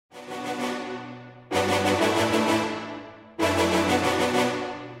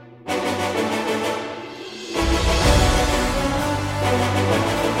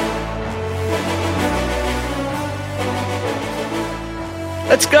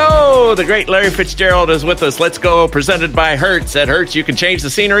Let's go! The great Larry Fitzgerald is with us. Let's go, presented by Hertz. At Hertz, you can change the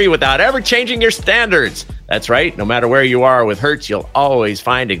scenery without ever changing your standards. That's right. No matter where you are with Hertz, you'll always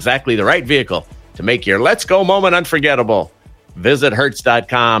find exactly the right vehicle to make your Let's Go moment unforgettable. Visit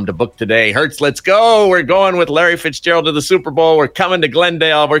Hertz.com to book today. Hertz, let's go. We're going with Larry Fitzgerald to the Super Bowl. We're coming to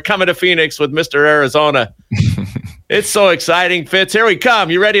Glendale. We're coming to Phoenix with Mr. Arizona. It's so exciting, Fitz. Here we come.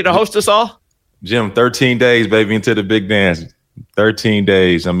 You ready to host us all? Jim, 13 days, baby, into the big dance. 13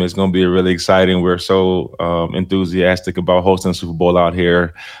 days. I mean, it's going to be really exciting. We're so enthusiastic about hosting the Super Bowl out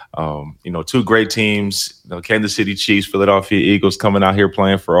here. Two great teams, Kansas City Chiefs, Philadelphia Eagles coming out here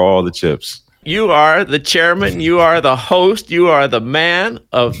playing for all the chips. You are the chairman. You are the host. You are the man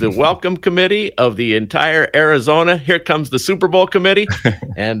of the welcome committee of the entire Arizona. Here comes the Super Bowl committee,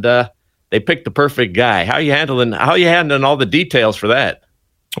 and they picked the perfect guy. How are you handling all the details for that?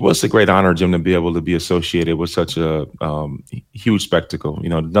 Well, it's a great honor, Jim, to be able to be associated with such a huge spectacle.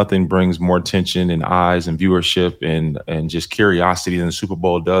 Nothing brings more attention and eyes and viewership and just curiosity than the Super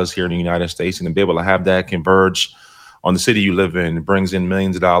Bowl does here in the United States. And to be able to have that converge on the city you live in, it brings in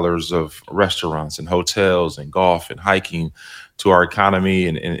millions of dollars of restaurants and hotels and golf and hiking to our economy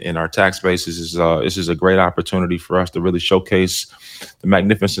and our tax bases. This is a great opportunity for us to really showcase the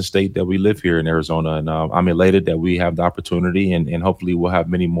magnificent state that we live here in Arizona. And I'm elated that we have the opportunity and hopefully we'll have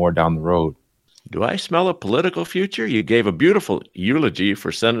many more down the road. Do I smell a political future? You gave a beautiful eulogy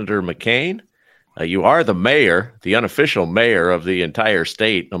for Senator McCain. You are the mayor, the unofficial mayor of the entire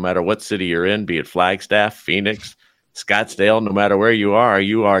state, no matter what city you're in, be it Flagstaff, Phoenix, Scottsdale, no matter where you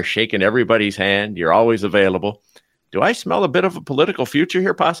are shaking everybody's hand. You're always available. Do I smell a bit of a political future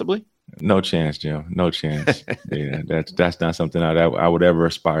here, possibly? No chance, Jim. No chance. Yeah, that's not something I would ever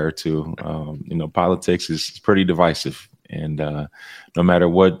aspire to. Politics is pretty divisive, and no matter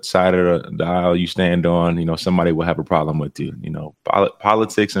what side of the aisle you stand on, somebody will have a problem with you.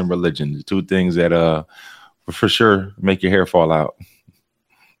 Politics and religion, the two things that for sure make your hair fall out.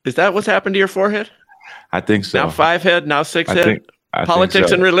 Is that what's happened to your forehead? I think so. Now 5 head, now 6 head. Politics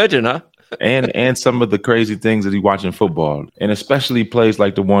so. And religion, huh? and some of the crazy things that you watch in football, and especially plays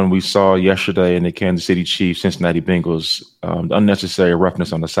like the one we saw yesterday in the Kansas City Chiefs, Cincinnati Bengals, the unnecessary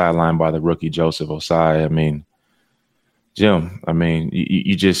roughness on the sideline by the rookie Joseph Osai. I mean, Jim,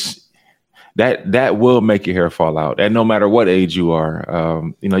 you just that will make your hair fall out. And no matter what age you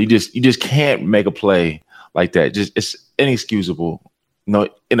are, you just can't make a play like that. Just it's inexcusable.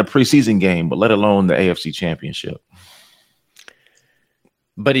 In a preseason game, but let alone the AFC Championship.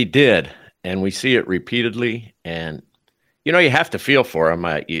 But he did, and we see it repeatedly. And, you have to feel for him.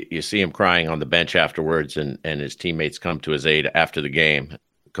 You see him crying on the bench afterwards, and his teammates come to his aid after the game.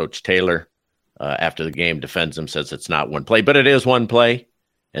 Coach Taylor, after the game, defends him, says it's not one play, but it is one play.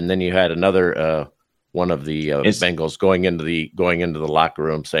 And then you had another one of the Bengals going into the locker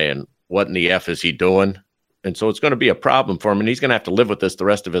room saying, "What in the F is he doing?" And so it's going to be a problem for him, and he's going to have to live with this the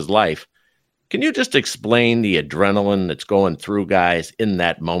rest of his life. Can you just explain the adrenaline that's going through guys in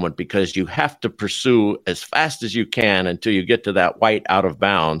that moment? Because you have to pursue as fast as you can until you get to that white out of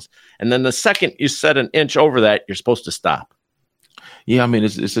bounds. And then the second you set an inch over that, you're supposed to stop. Yeah,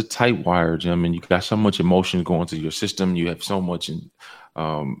 it's a tight wire, Jim, and you got so much emotion going through your system. You have so much,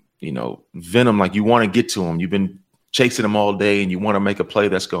 venom, like you want to get to them. You've been chasing them all day and you want to make a play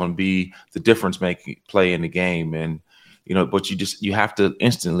that's going to be the difference making play in the game. And, but you have to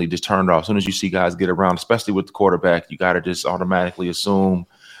instantly just turn it off. As soon as you see guys get around, especially with the quarterback, you got to just automatically assume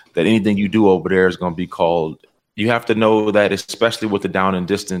that anything you do over there is going to be called. You have to know that, especially with the down and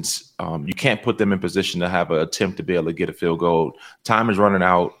distance, you can't put them in position to have an attempt to be able to get a field goal. Time is running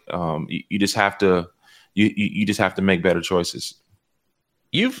out. You just have to make better choices.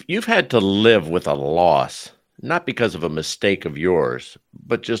 You've had to live with a loss. Not because of a mistake of yours,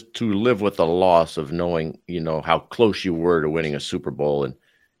 but just to live with the loss of knowing, how close you were to winning a Super Bowl.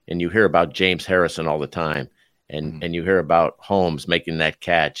 And you hear about James Harrison all the time, and you hear about Holmes making that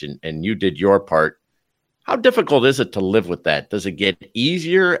catch, and you did your part. How difficult is it to live with that? Does it get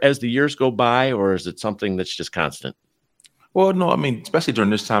easier as the years go by, or is it something that's just constant? Well, no, especially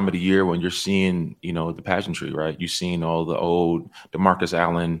during this time of the year when you're seeing, the pageantry, right? You're seeing all the old DeMarcus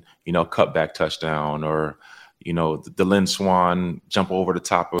Allen, cutback touchdown, or the Lynn Swann jump over the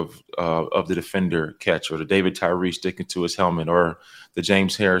top of the defender catch, or the David Tyree sticking to his helmet, or the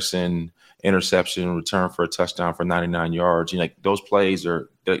James Harrison interception return for a touchdown for 99 yards. Those plays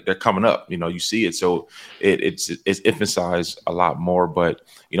they're coming up. You see it, so it's emphasized a lot more. But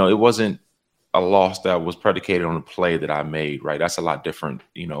it wasn't a loss that was predicated on a play that I made. Right, that's a lot different.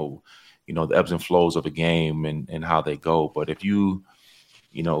 The ebbs and flows of a game and how they go. But if you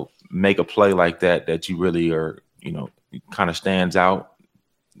make a play like that you really are, kind of stands out,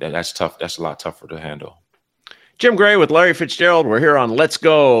 that's tough. That's a lot tougher to handle. Jim Gray with Larry Fitzgerald. We're here on Let's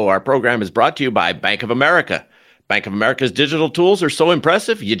Go. Our program is brought to you by Bank of America. Bank of America's digital tools are so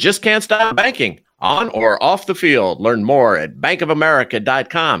impressive, you just can't stop banking on or off the field. Learn more at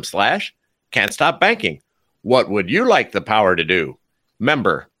bankofamerica.com/can't stop banking. What would you like the power to do?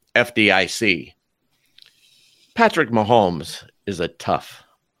 Member FDIC. Patrick Mahomes is a tough,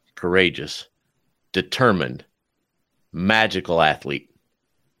 courageous, determined, magical athlete.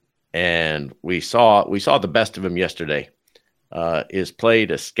 And we saw the best of him yesterday. His play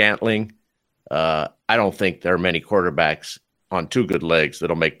to Scantling. I don't think there are many quarterbacks on two good legs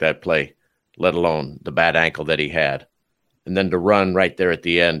that'll make that play, let alone the bad ankle that he had. And then to run right there at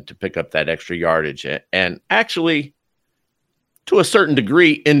the end to pick up that extra yardage and actually, to a certain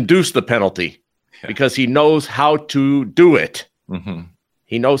degree, induce the penalty because he knows how to do it. Mm-hmm.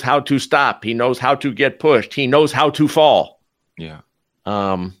 He knows how to stop. He knows how to get pushed. He knows how to fall. Yeah.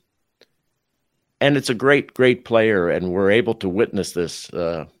 And it's a great, great player, and we're able to witness this,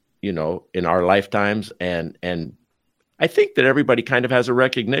 in our lifetimes. And I think that everybody kind of has a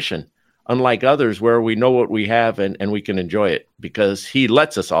recognition, unlike others where we know what we have and we can enjoy it because he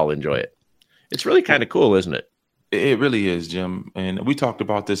lets us all enjoy it. It's really kind of cool, isn't it? It really is, Jim. And we talked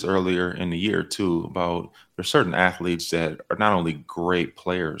about this earlier in the year, too, about there's certain athletes that are not only great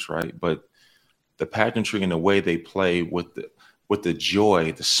players, right, but the pageantry and the way they play with the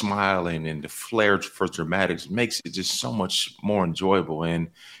joy, the smiling, and the flair for dramatics makes it just so much more enjoyable. And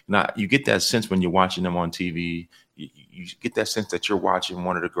you get that sense when you're watching them on TV. You get that sense that you're watching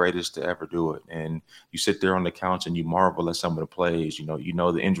one of the greatest to ever do it. And you sit there on the couch and you marvel at some of the plays. You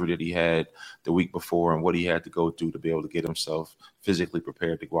know the injury that he had the week before and what he had to go through to be able to get himself physically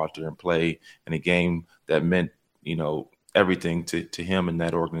prepared to go out there and play in a game that meant, everything to him and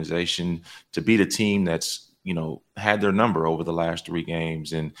that organization, to beat a team that's, had their number over the last 3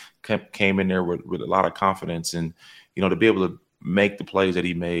 games and came in there with a lot of confidence. And, to be able to make the plays that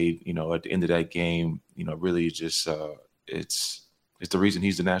he made, at the end of that game, really just it's the reason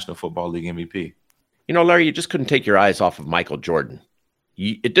he's the National Football League MVP. Larry, you just couldn't take your eyes off of Michael Jordan.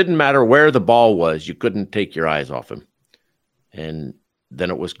 It didn't matter where the ball was. You couldn't take your eyes off him. And then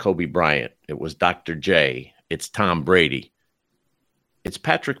it was Kobe Bryant. It was Dr. J. It's Tom Brady. It's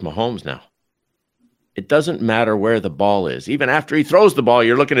Patrick Mahomes now. It doesn't matter where the ball is. Even after he throws the ball,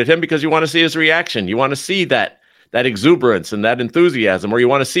 you're looking at him because you want to see his reaction. You want to see that exuberance and that enthusiasm, or you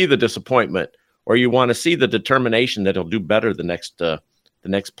want to see the disappointment, or you want to see the determination that he'll do better the next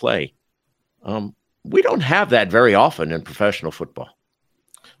play. We don't have that very often in professional football.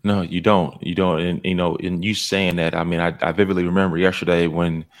 No, you don't. And, and you saying that, I mean, I vividly remember yesterday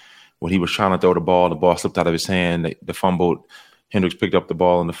when he was trying to throw the ball slipped out of his hand, the fumbled. Hendricks picked up the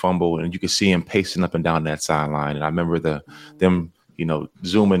ball in the fumble, and you could see him pacing up and down that sideline. And I remember them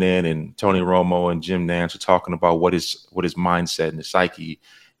zooming in, and Tony Romo and Jim Nantz were talking about what his mindset and his psyche.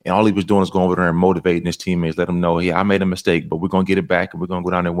 And all he was doing was going over there and motivating his teammates, let them know, hey, I made a mistake, but we're going to get it back, and we're going to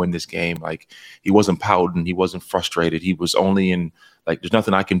go down there and win this game. Like, he wasn't pouting. He wasn't frustrated. He was only in, like, there's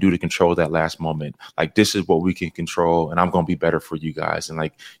nothing I can do to control that last moment. Like, this is what we can control, and I'm going to be better for you guys. And,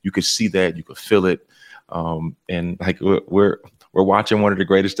 like, you could see that. You could feel it. And, like, we're watching one of the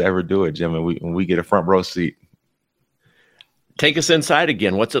greatest to ever do it, Jim, and we get a front row seat. Take us inside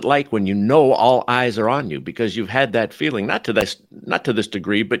again. What's it like when all eyes are on you? Because you've had that feeling, not to this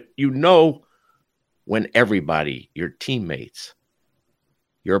degree, but when everybody, your teammates,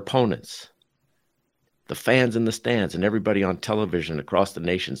 your opponents, the fans in the stands, and everybody on television across the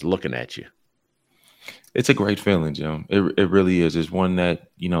nation's looking at you. It's a great feeling, Jim. It really is. It's one that,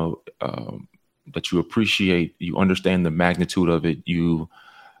 that you appreciate. You understand the magnitude of it.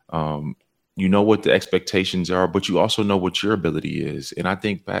 You know what the expectations are, but you also know what your ability is. And I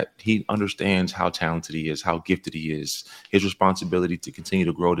think that he understands how talented he is, how gifted he is, his responsibility to continue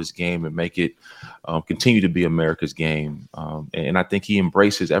to grow this game and make it continue to be America's game. And I think he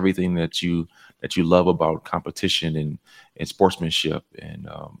embraces everything that you love about competition and sportsmanship. And,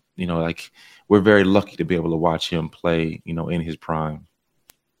 like, we're very lucky to be able to watch him play, in his prime.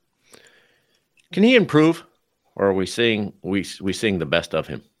 Can he improve, or are we seeing the best of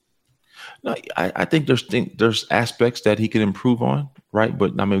him? No, I think there's aspects that he can improve on, right?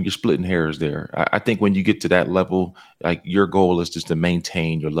 But I mean, you're splitting hairs there. I think when you get to that level, like, your goal is just to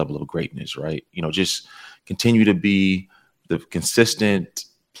maintain your level of greatness, right? Just continue to be the consistent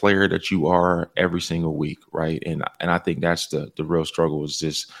player that you are every single week, right? And I think that's the real struggle, is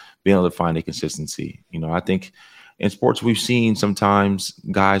just being able to find a consistency. I think in sports, we've seen sometimes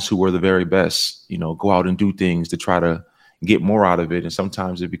guys who were the very best, go out and do things to try to get more out of it, and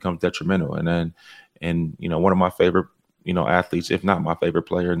sometimes it becomes detrimental. And one of my favorite athletes, if not my favorite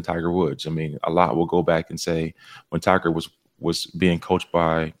player in Tiger Woods. I mean, a lot will go back and say when Tiger was being coached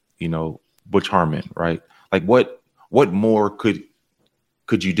by, Butch Harmon, right? Like what more could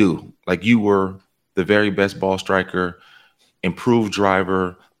you do? Like you were the very best ball striker, improved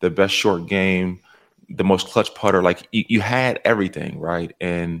driver, the best short game, the most clutch putter. Like you had everything, right?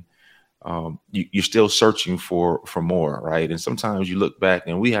 And you're still searching for more, right? And sometimes you look back,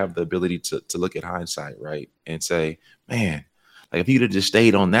 and we have the ability to look at hindsight, right, and say, man, like if he'd have just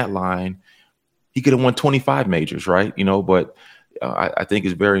stayed on that line, he could have won 25 majors, right? But I think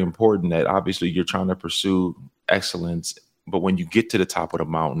it's very important that obviously you're trying to pursue excellence, but when you get to the top of the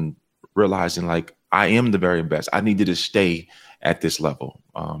mountain, realizing like I am the very best, I needed to stay at this level,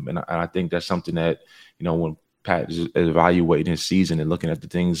 and I think that's something that when Pat is evaluating his season and looking at the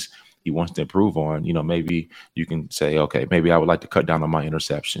things he wants to improve on, maybe you can say, okay, maybe I would like to cut down on my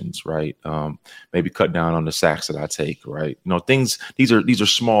interceptions, right? Maybe cut down on the sacks that I take, right? These are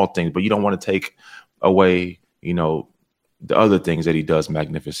small things, but you don't want to take away, the other things that he does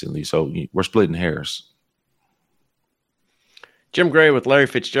magnificently. So we're splitting hairs. Jim Gray with Larry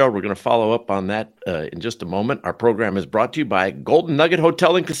Fitzgerald. We're going to follow up on that in just a moment. Our program is brought to you by Golden Nugget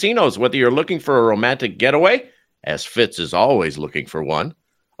Hotel and Casinos. Whether you're looking for a romantic getaway, as Fitz is always looking for one,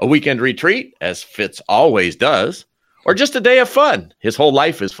 a weekend retreat, as Fitz always does, or just a day of fun. His whole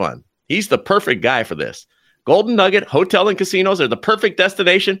life is fun. He's the perfect guy for this. Golden Nugget Hotel and Casinos are the perfect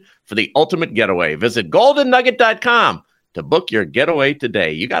destination for the ultimate getaway. Visit goldennugget.com to book your getaway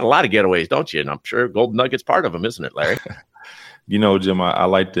today. You got a lot of getaways, don't you? And I'm sure Golden Nugget's part of them, isn't it, Larry? Jim, I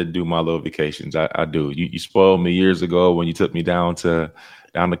like to do my little vacations. I do. You spoiled me years ago when you took me down to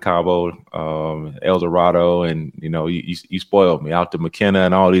Cabo, El Dorado, and you spoiled me out to McKenna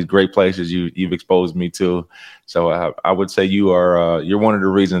and all these great places you've exposed me to. So I would say you're one of the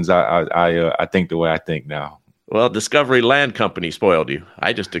reasons I think the way I think now. Well, Discovery Land Company spoiled you.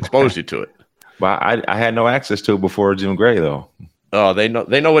 I just exposed you to it. But I had no access to it before Jim Gray, though. Oh, they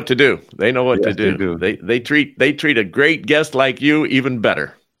know what to do. They know what to do. They treat a great guest like you even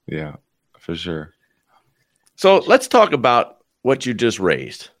better. Yeah, for sure. So let's talk about what you just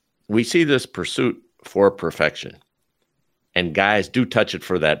raised. We see this pursuit for perfection, and guys do touch it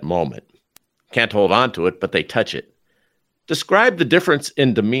for that moment. Can't hold on to it, but they touch it. Describe the difference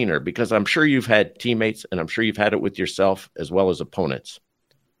in demeanor, because I'm sure you've had teammates, and I'm sure you've had it with yourself as well as opponents.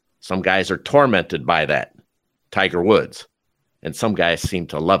 Some guys are tormented by that. Tiger Woods. And some guys seem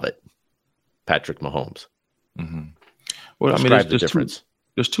to love it. Patrick Mahomes. Mm-hmm. Well, Describe the difference.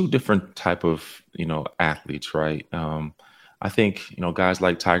 There's two different type of, athletes, right? I think, guys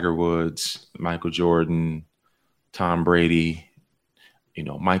like Tiger Woods, Michael Jordan, Tom Brady,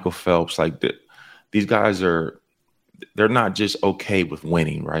 Michael Phelps, these guys they're not just okay with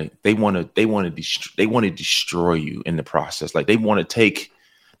winning, right? They want to destroy you in the process. Like they want to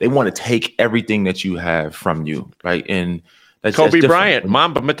take everything that you have from you, right? And Kobe Bryant,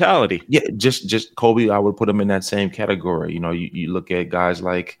 Mamba mentality. Yeah, just Kobe, I would put him in that same category. You look at guys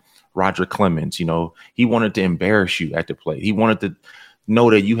like Roger Clemens, he wanted to embarrass you at the plate. He wanted to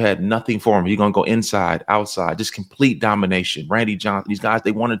know that you had nothing for him. You're going to go inside, outside, just complete domination. Randy Johnson, these guys,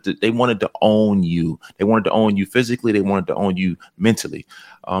 they wanted to own you. They wanted to own you physically. They wanted to own you mentally.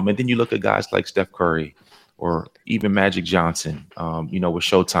 And then you look at guys like Steph Curry or even Magic Johnson, with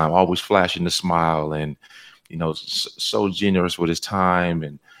Showtime, always flashing the smile and, so generous with his time.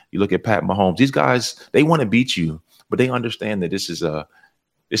 And you look at Pat Mahomes, these guys, they want to beat you, but they understand that this is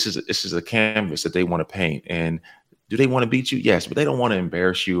a canvas that they want to paint. And do they want to beat you? Yes, but they don't want to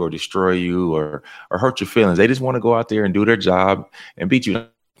embarrass you or destroy you or hurt your feelings. They just want to go out there and do their job and beat you.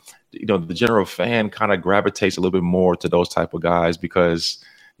 The general fan kind of gravitates a little bit more to those type of guys because,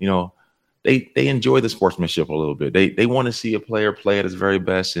 they enjoy the sportsmanship a little bit. They want to see a player play at his very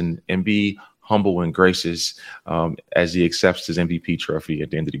best and be humble and gracious as he accepts his MVP trophy at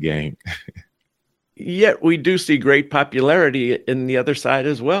the end of the game. Yet we do see great popularity in the other side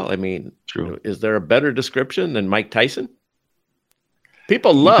as well. I mean, true. Is there a better description than Mike Tyson?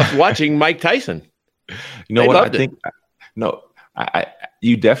 People love watching Mike Tyson. You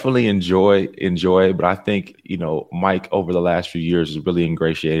definitely enjoy it, but I think, Mike over the last few years has really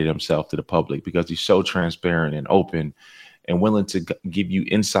ingratiated himself to the public because he's so transparent and open and willing to give you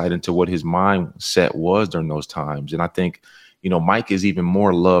insight into what his mindset was during those times. And I think, Mike is even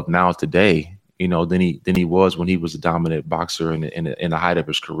more loved now today, than he was when he was a dominant boxer in the height of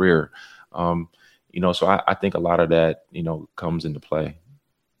his career. So I think a lot of that, comes into play.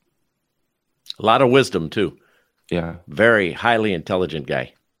 A lot of wisdom too. Yeah. Very highly intelligent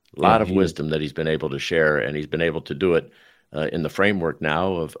guy. A lot of wisdom that he's been able to share, and he's been able to do it in the framework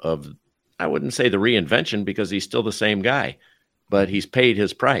now of I wouldn't say the reinvention because he's still the same guy, but he's paid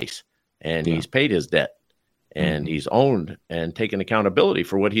his price and he's paid his debt and he's owned and taken accountability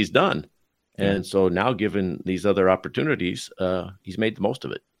for what he's done. And so now given these other opportunities, he's made the most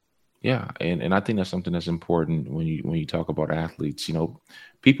of it. Yeah. And I think that's something that's important when you talk about athletes.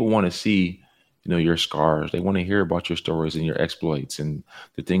 People want to see, your scars. They want to hear about your stories and your exploits and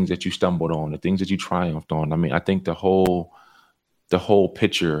the things that you stumbled on, the things that you triumphed on. I mean, I think the whole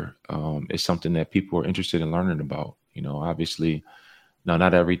picture is something that people are interested in learning about. Obviously, now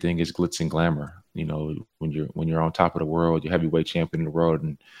not everything is glitz and glamour. When you're on top of the world, you're heavyweight champion in the world,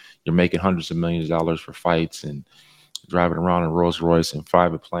 and you're making hundreds of millions of dollars for fights and driving around in Rolls Royce and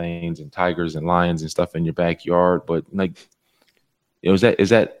private planes and tigers and lions and stuff in your backyard. But is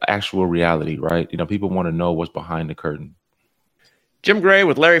that actual reality, right? People want to know what's behind the curtain. Jim Gray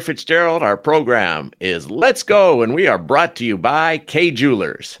with Larry Fitzgerald. Our program is Let's Go, and we are brought to you by Kay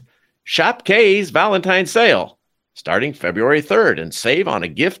Jewelers. Shop Kay's Valentine's Sale starting February 3rd and save on a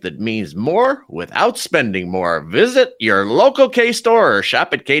gift that means more without spending more. Visit your local Kay store or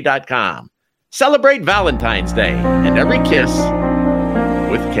shop at Kay.com. Celebrate Valentine's Day and every kiss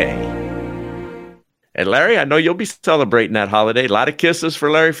with Kay. And Larry, I know you'll be celebrating that holiday. A lot of kisses for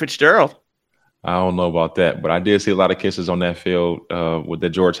Larry Fitzgerald. I don't know about that, but I did see a lot of kisses on that field with the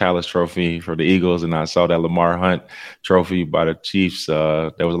George Halas Trophy for the Eagles, and I saw that Lamar Hunt Trophy by the Chiefs.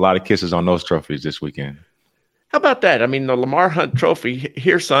 There was a lot of kisses on those trophies this weekend. How about that? I mean, the Lamar Hunt Trophy,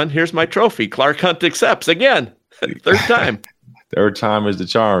 here, son, here's my trophy. Clark Hunt accepts again, third time. Third time is the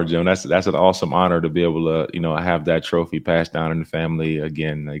charm, Jim. That's an awesome honor to be able to, have that trophy passed down in the family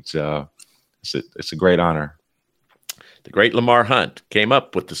again. It's a great honor. The great Lamar Hunt came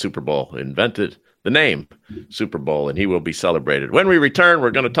up with the Super Bowl, invented the name Super Bowl, and he will be celebrated. When we return, we're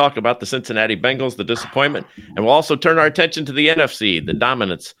going to talk about the Cincinnati Bengals, the disappointment, and we'll also turn our attention to the NFC, the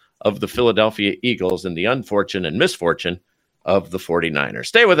dominance of the Philadelphia Eagles, and the unfortunate and misfortune of the 49ers.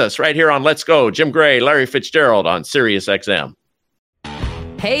 Stay with us right here on Let's Go. Jim Gray, Larry Fitzgerald on Sirius XM.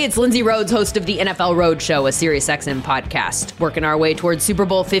 Hey, it's Lindsay Rhodes, host of the NFL Roadshow, a SiriusXM podcast. Working our way towards Super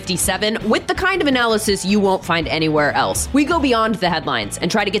Bowl 57 with the kind of analysis you won't find anywhere else. We go beyond the headlines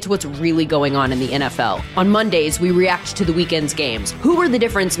and try to get to what's really going on in the NFL. On Mondays, we react to the weekend's games. Who were the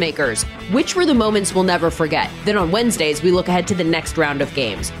difference makers? Which were the moments we'll never forget? Then on Wednesdays, we look ahead to the next round of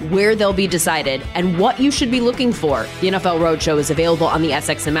games, where they'll be decided, and what you should be looking for. The NFL Roadshow is available on the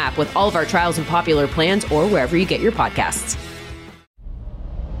SXM app with all of our trials and popular plans or wherever you get your podcasts.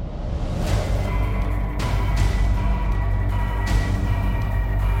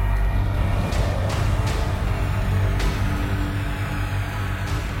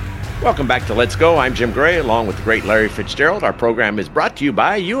 Welcome back to Let's Go. I'm Jim Gray, along with the great Larry Fitzgerald. Our program is brought to you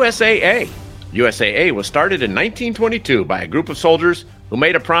by USAA. USAA was started in 1922 by a group of soldiers who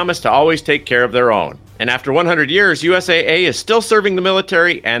made a promise to always take care of their own. And after 100 years, USAA is still serving the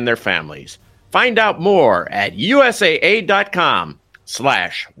military and their families. Find out more at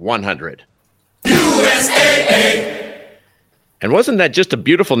usaa.com/100. USAA! And wasn't that just a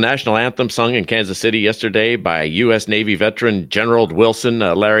beautiful national anthem sung in Kansas City yesterday by U.S. Navy veteran General Wilson?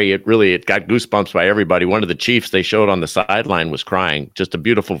 Larry, it got goosebumps by everybody. One of the chiefs they showed on the sideline was crying. Just a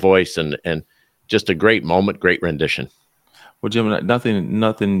beautiful voice and just a great moment, great rendition. Well, Jim,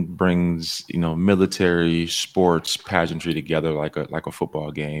 nothing brings military sports pageantry together like a football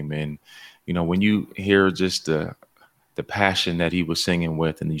game. And when you hear just the passion that he was singing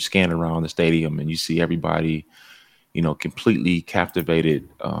with, and you scan around the stadium and you see everybody completely captivated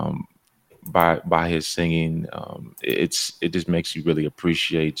by his singing. It just makes you really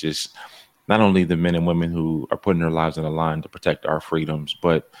appreciate just not only the men and women who are putting their lives on the line to protect our freedoms,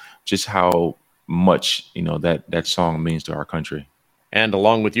 but just how much that song means to our country. And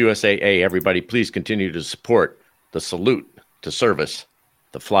along with USAA, everybody, please continue to support the salute to service.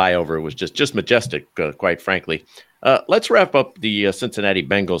 The flyover was just majestic, quite frankly. Let's wrap up the Cincinnati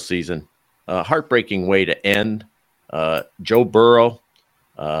Bengals season. Heartbreaking way to end. Joe Burrow,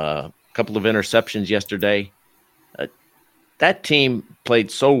 a couple of interceptions yesterday. That team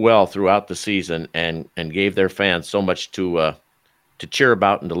played so well throughout the season and gave their fans so much to cheer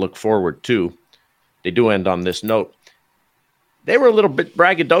about and to look forward to. They do end on this note. They were a little bit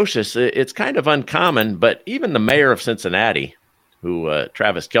braggadocious. It's kind of uncommon, but even the mayor of Cincinnati, who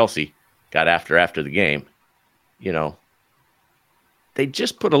Travis Kelce got after the game, they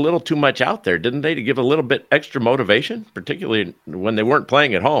just put a little too much out there, didn't they, to give a little bit extra motivation, particularly when they weren't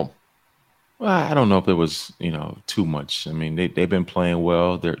playing at home? Well, I don't know if it was, too much. I mean, they've been playing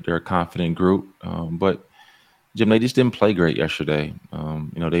well. They're a confident group. But, Jim, they just didn't play great yesterday.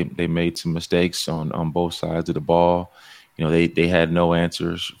 They made some mistakes on both sides of the ball. They had no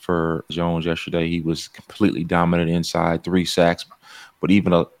answers for Jones yesterday. He was completely dominant inside, 3 sacks. But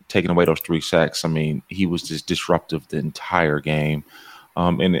even taking away those 3 sacks, I mean, he was just disruptive the entire game.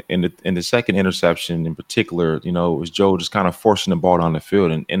 In the second interception in particular, it was Joe just kind of forcing the ball down the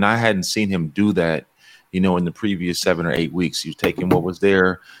field. And I hadn't seen him do that, in the previous 7 or 8 weeks. He was taking what was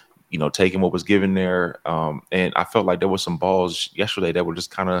there, taking what was given there. And I felt like there was some balls yesterday that were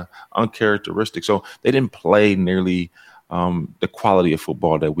just kind of uncharacteristic. So they didn't play nearly the quality of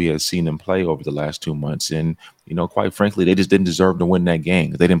football that we had seen them play over the last 2 months. And, quite frankly, they just didn't deserve to win that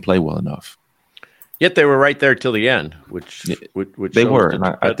game. They didn't play well enough. Yet they were right there till the end, which they were. And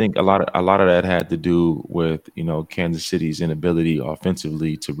I think a lot of that had to do with, Kansas City's inability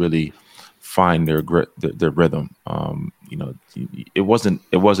offensively to really find their rhythm. It wasn't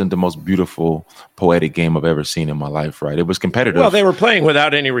the most beautiful, poetic game I've ever seen in my life, right? It was competitive. Well, they were playing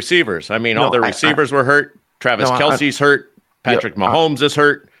without any receivers. I mean, all the receivers were hurt. Travis Kelce's hurt. Patrick Mahomes is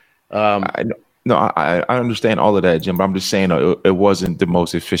hurt. I understand all of that, Jim, but I'm just saying it wasn't the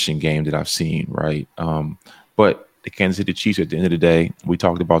most efficient game that I've seen, right? But the Kansas City Chiefs, at the end of the day, we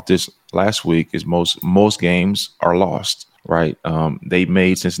talked about this last week, is most games are lost, right?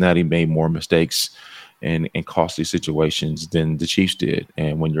 Cincinnati made more mistakes in costly situations than the Chiefs did.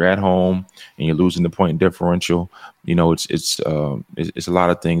 And when you're at home and you're losing the point differential, it's a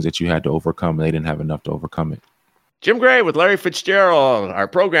lot of things that you had to overcome, and they didn't have enough to overcome it. Jim Gray with Larry Fitzgerald. Our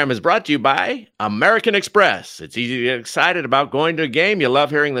program is brought to you by American Express. It's easy to get excited about going to a game. You love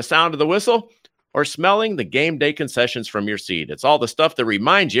hearing the sound of the whistle or smelling the game day concessions from your seat. It's all the stuff that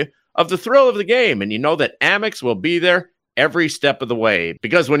reminds you of the thrill of the game, and you know that Amex will be there every step of the way.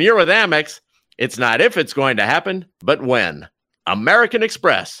 Because when you're with Amex, it's not if it's going to happen, but when. American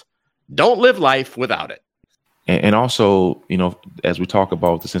Express. Don't live life without it. And also, as we talk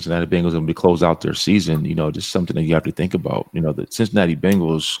about the Cincinnati Bengals and we close out their season, just something that you have to think about. The Cincinnati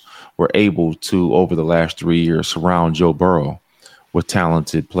Bengals were able to, over the last 3 years, surround Joe Burrow with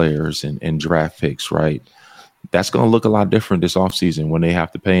talented players and draft picks, right? That's going to look a lot different this offseason when they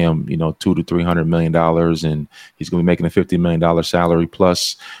have to pay him, $200 to $300 million, and he's going to be making a $50 million salary.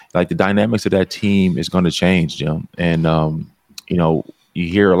 Plus, like, the dynamics of that team is going to change, Jim. And, you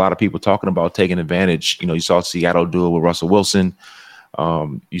hear a lot of people talking about taking advantage. You saw Seattle do it with Russell Wilson.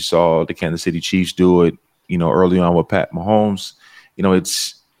 You saw the Kansas City Chiefs do it, early on with Pat Mahomes.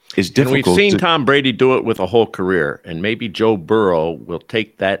 It's difficult. And we've seen Tom Brady do it with a whole career, and maybe Joe Burrow will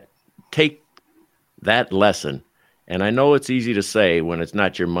take that lesson. And I know it's easy to say when it's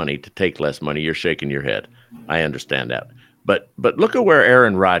not your money to take less money. You're shaking your head. I understand that. But look at where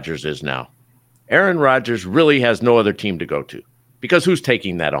Aaron Rodgers is now. Aaron Rodgers really has no other team to go to. Because who's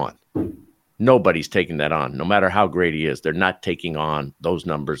taking that on? Nobody's taking that on. No matter how great he is, they're not taking on those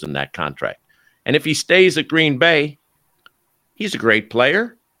numbers in that contract. And if he stays at Green Bay, he's a great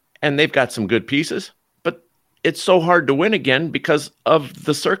player, and they've got some good pieces. But it's so hard to win again because of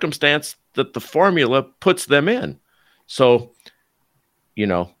the circumstance that the formula puts them in. So,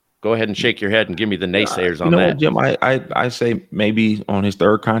 go ahead and shake your head and give me the naysayers on that. Jim, I say maybe on his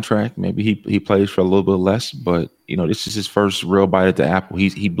third contract, maybe he plays for a little bit less, but this is his first real bite at the apple.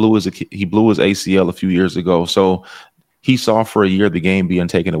 He blew his ACL a few years ago, so he saw for a year the game being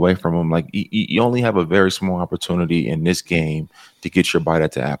taken away from him. Like, you only have a very small opportunity in this game to get your bite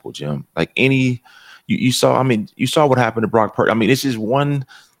at the apple, Jim. Like you saw what happened to Brock Purdy. I mean, this is one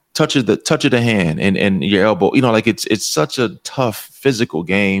touch of the hand and your elbow. It's such a tough physical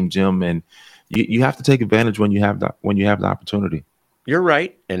game, Jim, and you have to take advantage when you have the opportunity. You're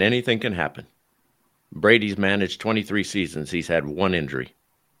right, and anything can happen. Brady's managed 23 seasons. He's had one injury.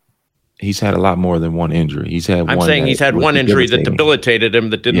 He's had a lot more than one injury. He's had one injury that debilitated him,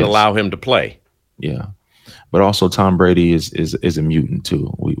 that didn't allow him to play. Yeah, but also Tom Brady is a mutant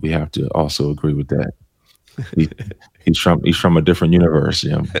too. We have to also agree with that. He's from a different universe,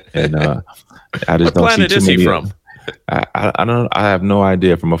 Jim. And I just what don't planet see too is many. He from? I don't. I have no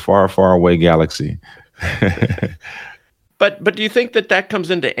idea. From a far, far away galaxy. But do you think that comes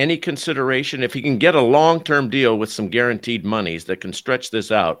into any consideration if he can get a long-term deal with some guaranteed monies that can stretch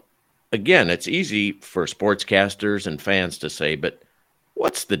this out? Again, it's easy for sportscasters and fans to say, but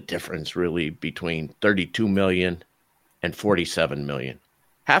what's the difference really between $32 million and $47 million?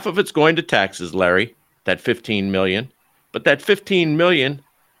 Half of it's going to taxes, Larry, that $15 million, but that $15 million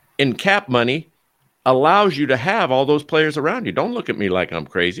in cap money allows you to have all those players around you. Don't look at me like I'm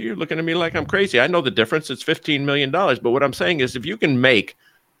crazy. You're looking at me like I'm crazy. I know the difference. It's $15 million. But what I'm saying is if you can make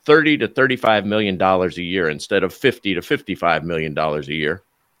 $30 to $35 million a year instead of $50 to $55 million a year,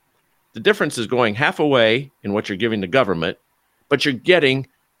 the difference is going half away in what you're giving the government, but you're getting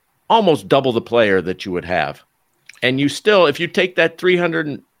almost double the player that you would have. And you still, if you take that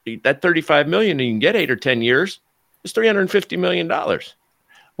 $35 million and you can get 8 or 10 years, it's $350 million.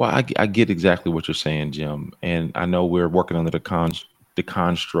 Well, I get exactly what you're saying, Jim. And I know we're working under the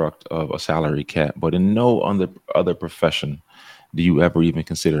construct of a salary cap, but in no other profession do you ever even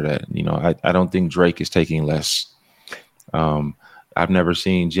consider that. I don't think Drake is taking less. I've never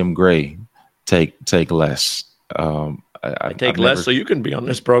seen Jim Gray take less. I take less so you can be on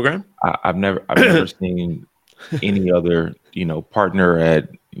this program. I've never seen any other, partner at,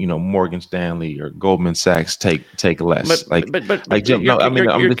 Morgan Stanley or Goldman Sachs take less. But Jim,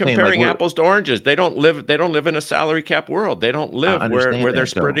 you're comparing apples to oranges. They don't live in a salary cap world. They don't live where they're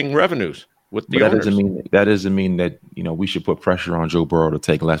spreading revenues with the owners. That doesn't mean that, we should put pressure on Joe Burrow to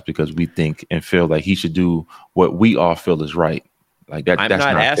take less because we think and feel like he should do what we all feel is right. Like that.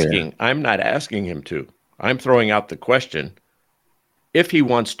 I'm not asking him to. I'm throwing out the question. If he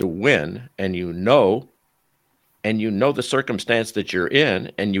wants to win and you know the circumstance that you're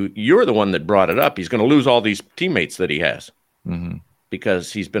in, and you're the one that brought it up, he's going to lose all these teammates that he has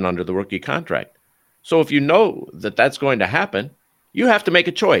because he's been under the rookie contract. So if you know that that's going to happen, you have to make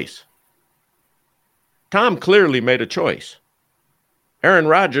a choice. Tom clearly made a choice. Aaron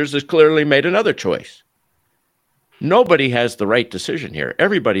Rodgers has clearly made another choice. Nobody has the right decision here.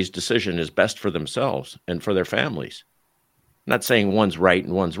 Everybody's decision is best for themselves and for their families. I'm not saying one's right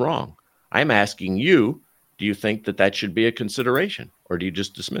and one's wrong. I'm asking you, do you think that should be a consideration, or do you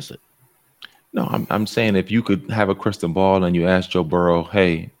just dismiss it? No, I'm saying if you could have a crystal ball and you ask Joe Burrow,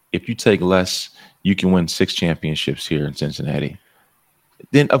 hey, if you take less, you can win 6 championships here in Cincinnati.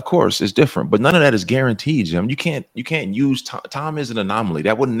 Then of course it's different, but none of that is guaranteed, Jim. You can't use Tom is an anomaly.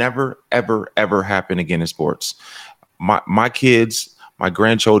 That would never, ever, ever happen again in sports. My kids, my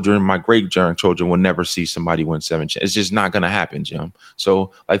grandchildren, my great-grandchildren will never see somebody win 7. It's just not going to happen, Jim.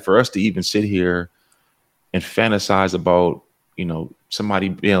 So like for us to even sit here and fantasize about, somebody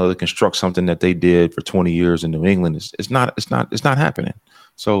being able to construct something that they did for 20 years in New England, it's not happening.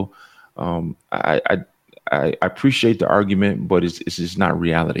 So I appreciate the argument, but it's just not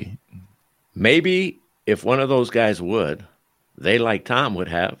reality. Maybe if one of those guys would, they, like Tom, would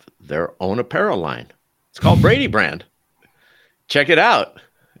have their own apparel line. It's called Brady Brand. Check it out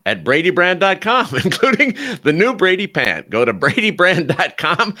at bradybrand.com, including the new Brady pant. Go to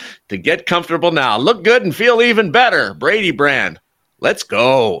bradybrand.com to get comfortable now. Look good and feel even better. Brady Brand. Let's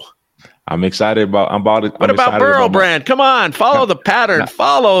go. I'm excited about What about Burrow Brand? Come on, follow the pattern.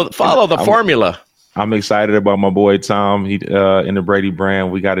 Follow the formula. I'm excited about my boy Tom. He in the Brady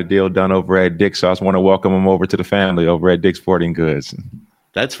Brand. We got a deal done over at Dick's, so I just want to welcome him over to the family over at Dick's Sporting Goods.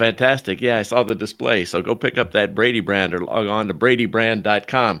 That's fantastic. Yeah, I saw the display. So go pick up that Brady Brand or log on to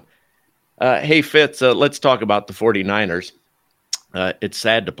bradybrand.com. Hey, Fitz, let's talk about the 49ers. It's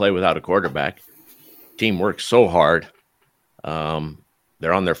sad to play without a quarterback. Team works so hard.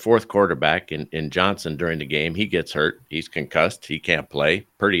 They're on their 4th quarterback in Johnson during the game. He gets hurt. He's concussed. He can't play.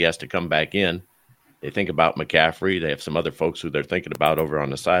 Purdy has to come back in. They think about McCaffrey. They have some other folks who they're thinking about over on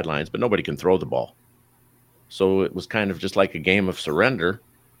the sidelines, but nobody can throw the ball. So it was kind of just like a game of surrender,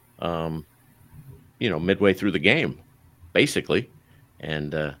 midway through the game, basically.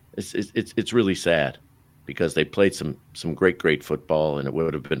 And it's really sad because they played some great football, and it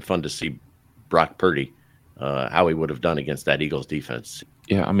would have been fun to see Brock Purdy, how he would have done against that Eagles defense.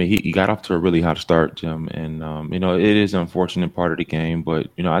 Yeah, I mean, he got off to a really hot start, Jim. And, it is an unfortunate part of the game, but,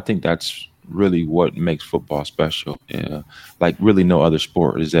 I think that's really what makes football special. Like really no other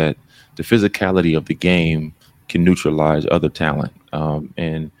sport is that the physicality of the game can neutralize other talent.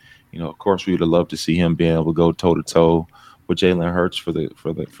 And of course, we would have loved to see him being able to go toe to toe with Jalen Hurts for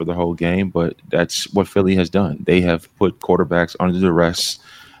the whole game. But that's what Philly has done. They have put quarterbacks under duress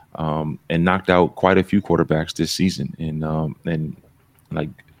and knocked out quite a few quarterbacks this season. And like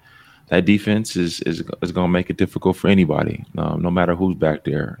that defense is going to make it difficult for anybody, no matter who's back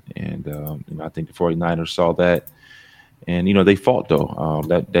there. And I think the 49ers saw that. And, they fought, though.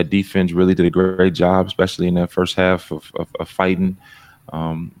 That defense really did a great job, especially in that first half of fighting.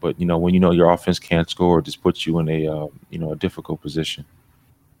 But, when your offense can't score, it just puts you in a difficult position.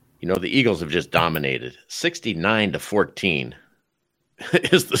 The Eagles have just dominated. 69-14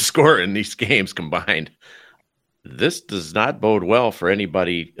 is the score in these games combined. This does not bode well for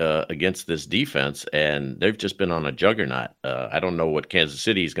anybody against this defense, and they've just been on a juggernaut. I don't know what Kansas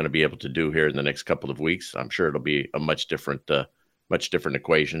City is going to be able to do here in the next couple of weeks. I'm sure it'll be a much different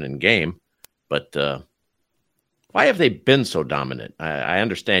equation and game. But why have they been so dominant? I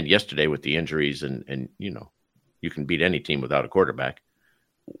understand yesterday with the injuries, and you can beat any team without a quarterback.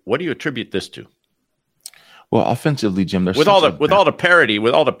 What do you attribute this to? Well, offensively, Jim, with all the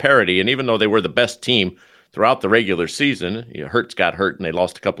parity, and even though they were the best team throughout the regular season. Hurts got hurt and they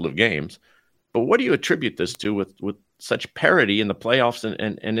lost a couple of games. But what do you attribute this to with such parity in the playoffs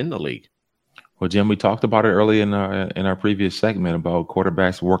and in the league? Well, Jim, we talked about it early in our previous segment about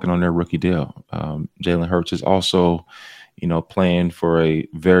quarterbacks working on their rookie deal. Jalen Hurts is also, playing for a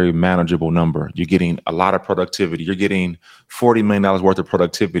very manageable number. You're getting a lot of productivity. You're getting $40 million worth of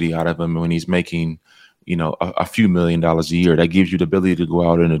productivity out of him when he's making, a few $1 million a year. That gives you the ability to go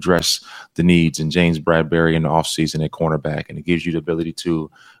out and address the needs in James Bradberry in the offseason at cornerback. And it gives you the ability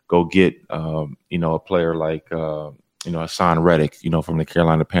to go get, a player like, Hassan Reddick, from the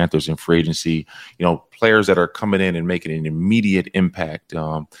Carolina Panthers in free agency, players that are coming in and making an immediate impact.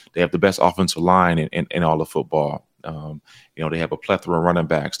 They have the best offensive line in all of football. They have a plethora of running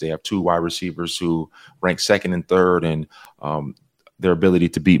backs. They have 2 wide receivers who rank second and third, and their ability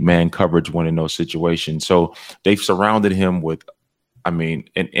to beat man coverage when in those situations. So they've surrounded him with, an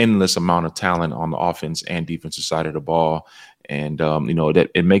endless amount of talent on the offense and defensive side of the ball. And, that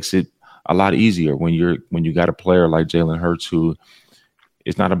it makes it a lot easier when you got a player like Jalen Hurts who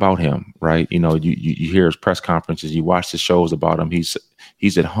it's not about him, right? You hear his press conferences, you watch the shows about him.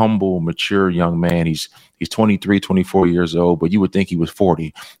 He's a humble, mature young man. He's 23, 24 years old, but you would think he was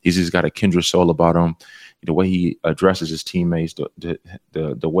 40. He's just got a kindred soul about him. The way he addresses his teammates,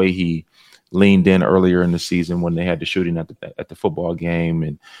 the way he leaned in earlier in the season when they had the shooting at the football game,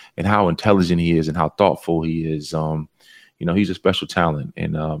 and how intelligent he is and how thoughtful he is. He's a special talent,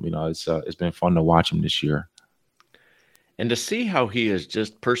 and it's been fun to watch him this year. And to see how he has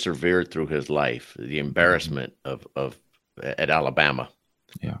just persevered through his life, the embarrassment of at Alabama,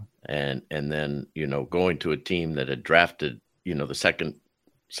 and then going to a team that had drafted the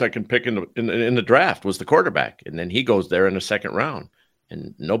second pick in the draft was the quarterback, and then he goes there in the second round,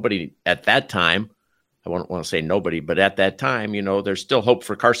 and nobody at that time, I won't want to say nobody, but at that time, there's still hope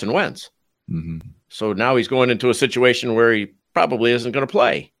for Carson Wentz. Mm-hmm. So now he's going into a situation where he probably isn't going to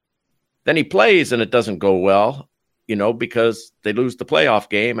play. Then he plays and it doesn't go well, because they lose the playoff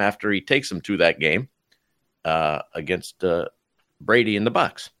game after he takes them to that game against Brady and the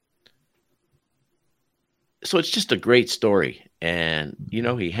Bucs. So it's just a great story. And,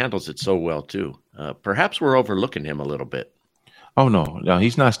 he handles it so well, too. Perhaps we're overlooking him a little bit. Oh, no,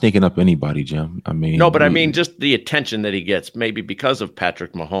 he's not sneaking up anybody, Jim. No, but just the attention that he gets, maybe because of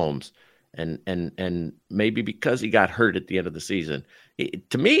Patrick Mahomes. And maybe because he got hurt at the end of the season,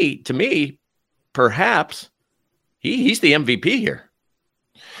 to me, perhaps he's the MVP here.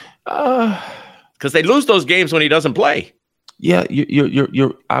 Because they lose those games when he doesn't play. Yeah,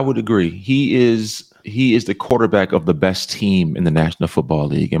 you're. I would agree. He is the quarterback of the best team in the National Football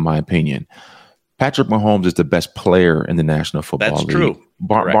League, in my opinion. Patrick Mahomes is the best player in the National Football League. That's true.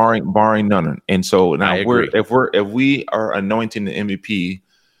 Barring none. And so now if we are anointing the MVP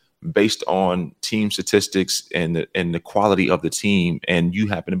based on team statistics and the quality of the team, and you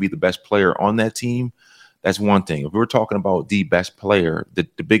happen to be the best player on that team, that's one thing. If we're talking about the best player, the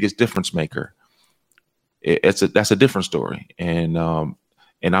biggest difference maker, that's a different story. And I'm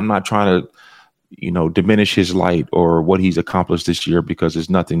not trying to, diminish his light or what he's accomplished this year, because it's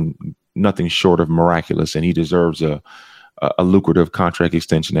nothing short of miraculous, and he deserves a lucrative contract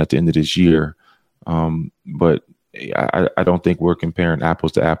extension at the end of this year. But I don't think we're comparing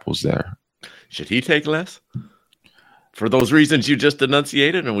apples to apples there. Should he take less? For those reasons you just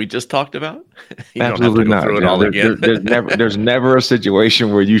enunciated and we just talked about? You Absolutely not. Through it all again. There's never a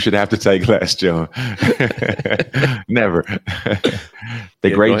situation where you should have to take less, John. Never.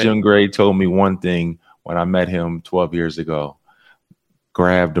 The great Jim Gray told me one thing when I met him 12 years ago: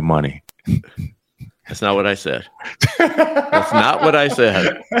 grab the money. That's not what I said. That's not what I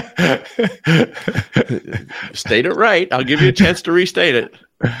said. State it right. I'll give you a chance to restate it.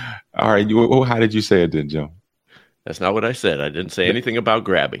 All right. How did you say it then, Joe? That's not what I said. I didn't say anything about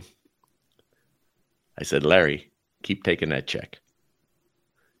grabbing. I said, Larry, keep taking that check.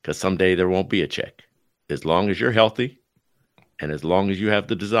 Because someday there won't be a check. As long as you're healthy and as long as you have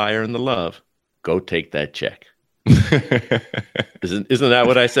the desire and the love, go take that check. Isn't that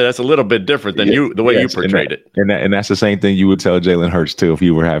what I said? That's a little bit different than the way you portrayed it. And that's the same thing you would tell Jalen Hurts too if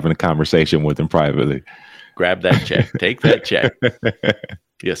you were having a conversation with him privately. Grab that check. Take that check.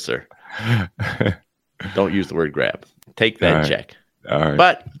 Yes, sir. Don't use the word grab. Take that check. All right.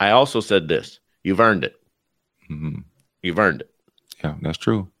 But I also said this: you've earned it. Mm-hmm. You've earned it. Yeah, that's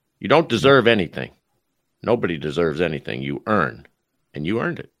true. You don't deserve anything. Nobody deserves anything. You earn, and you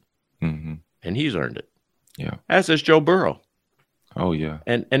earned it. Mm-hmm. And he's earned it. Yeah. As is Joe Burrow. Oh yeah.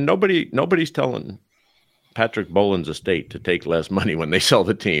 And nobody's telling Patrick Boland's estate to take less money when they sell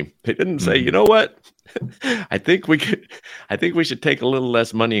the team. They didn't say, you know what? I think we should take a little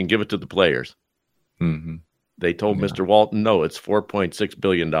less money and give it to the players. Mm-hmm. They told Mr. Walton, no, it's $4.6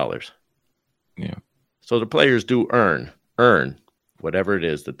 billion. Yeah. So the players do earn whatever it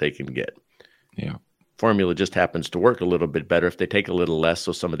is that they can get. Yeah. Formula just happens to work a little bit better if they take a little less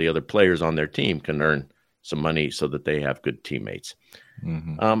so some of the other players on their team can earn some money so that they have good teammates.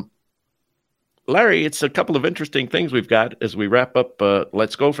 Mm-hmm. Larry, it's a couple of interesting things we've got as we wrap up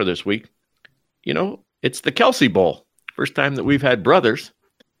Let's Go for this week. You know, it's the Kelsey Bowl. First time that we've had brothers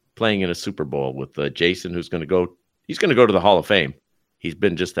playing in a Super Bowl with Jason, who's going to go. He's going to go to the Hall of Fame. He's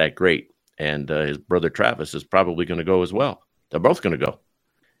been just that great. And his brother Travis is probably going to go as well. They're both going to go.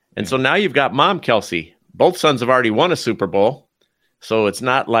 And so now you've got Mom Kelsey. Both sons have already won a Super Bowl. So it's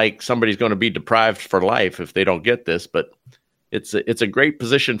not like somebody's going to be deprived for life if they don't get this. But it's a great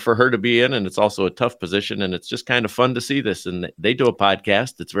position for her to be in. And it's also a tough position. And it's just kind of fun to see this. And they do a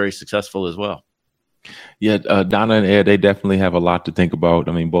podcast that's very successful as well. Yeah, Donna and Ed, they definitely have a lot to think about.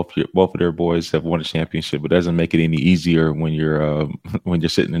 I mean, both of their boys have won a championship, but it doesn't make it any easier when you're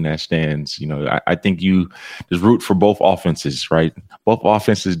sitting in that stands. You know, I think you just root for both offenses, right? Both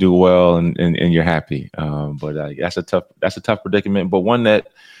offenses do well, and you're happy. But that's a tough predicament, but one that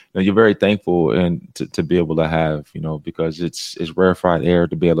you're very thankful and to be able to have, because it's rarefied air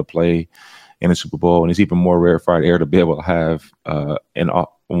to be able to play in a Super Bowl, and it's even more rarefied air to be able to have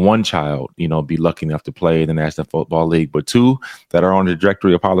one child, be lucky enough to play in the National Football League, but two that are on the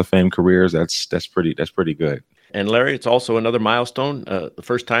trajectory of Hall of Fame careers. That's pretty good. And Larry, it's also another milestone. The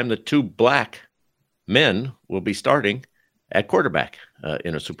first time that two black men will be starting at quarterback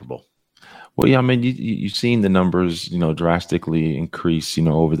in a Super Bowl. Well, yeah, I mean, you've seen the numbers, drastically increase,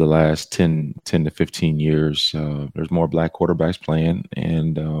 over the last 10 to 15 years. There's more black quarterbacks playing,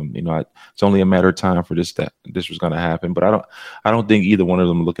 and it's only a matter of time for this was going to happen. But I don't think either one of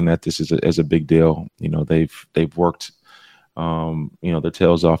them are looking at this as a big deal. They've worked, their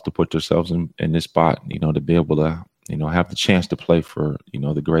tails off to put themselves in this spot, to be able to, have the chance to play for,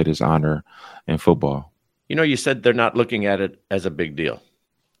 the greatest honor in football. You said they're not looking at it as a big deal.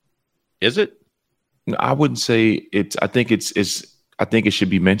 Is it? I wouldn't say it's. I think it should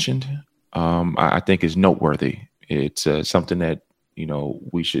be mentioned. I think it's noteworthy. It's something that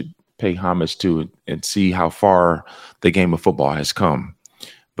we should pay homage to and see how far the game of football has come.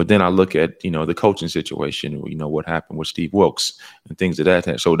 But then I look at the coaching situation. What happened with Steve Wilkes and things of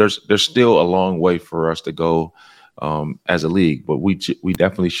that. So there's still a long way for us to go as a league. But we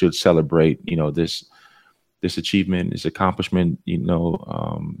definitely should celebrate this achievement, this accomplishment,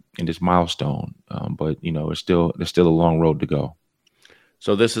 and this milestone. But there's still a long road to go.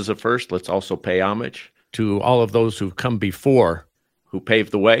 So this is a first. Let's also pay homage to all of those who've come before, who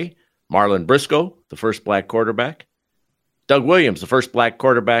paved the way. Marlon Briscoe, the first black quarterback. Doug Williams, the first black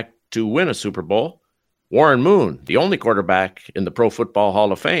quarterback to win a Super Bowl. Warren Moon, the only quarterback in the Pro Football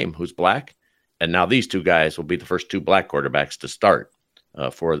Hall of Fame who's black. And now these two guys will be the first two black quarterbacks to start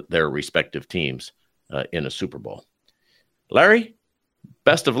for their respective teams in a Super Bowl. Larry,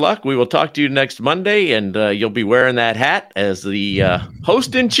 best of luck. We will talk to you next Monday, and you'll be wearing that hat as the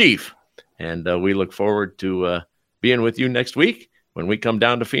host-in-chief. And we look forward to being with you next week when we come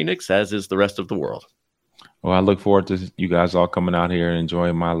down to Phoenix, as is the rest of the world. Well, I look forward to you guys all coming out here and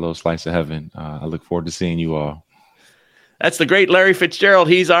enjoying my little slice of heaven. I look forward to seeing you all. That's the great Larry Fitzgerald.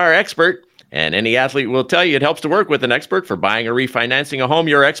 He's our expert. And any athlete will tell you it helps to work with an expert. For buying or refinancing a home,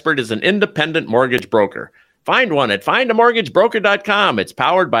 your expert is an independent mortgage broker. Find one at findamortgagebroker.com. It's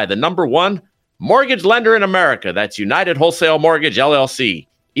powered by the #1 mortgage lender in America. That's United Wholesale Mortgage, LLC.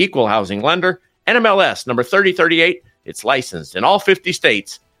 Equal housing lender, NMLS number 3038. It's licensed in all 50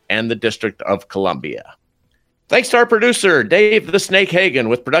 states and the District of Columbia. Thanks to our producer, Dave the Snake Hagen,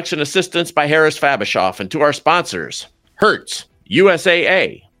 with production assistance by Harris Fabishoff, and to our sponsors, Hertz,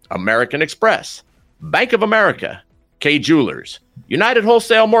 USAA, American Express, Bank of America, Kay Jewelers, United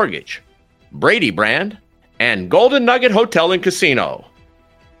Wholesale Mortgage, Brady Brand, and Golden Nugget Hotel and Casino.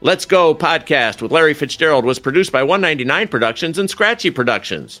 Let's Go podcast with Larry Fitzgerald was produced by 199 Productions and Scratchy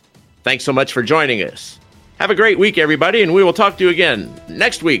Productions. Thanks so much for joining us. Have a great week, everybody, and we will talk to you again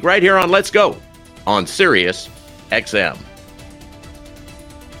next week right here on Let's Go on Sirius XM.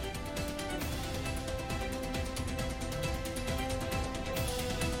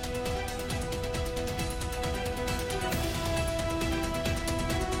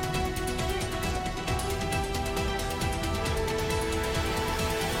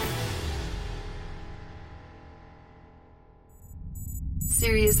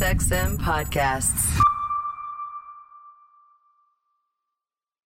 SiriusXM podcasts.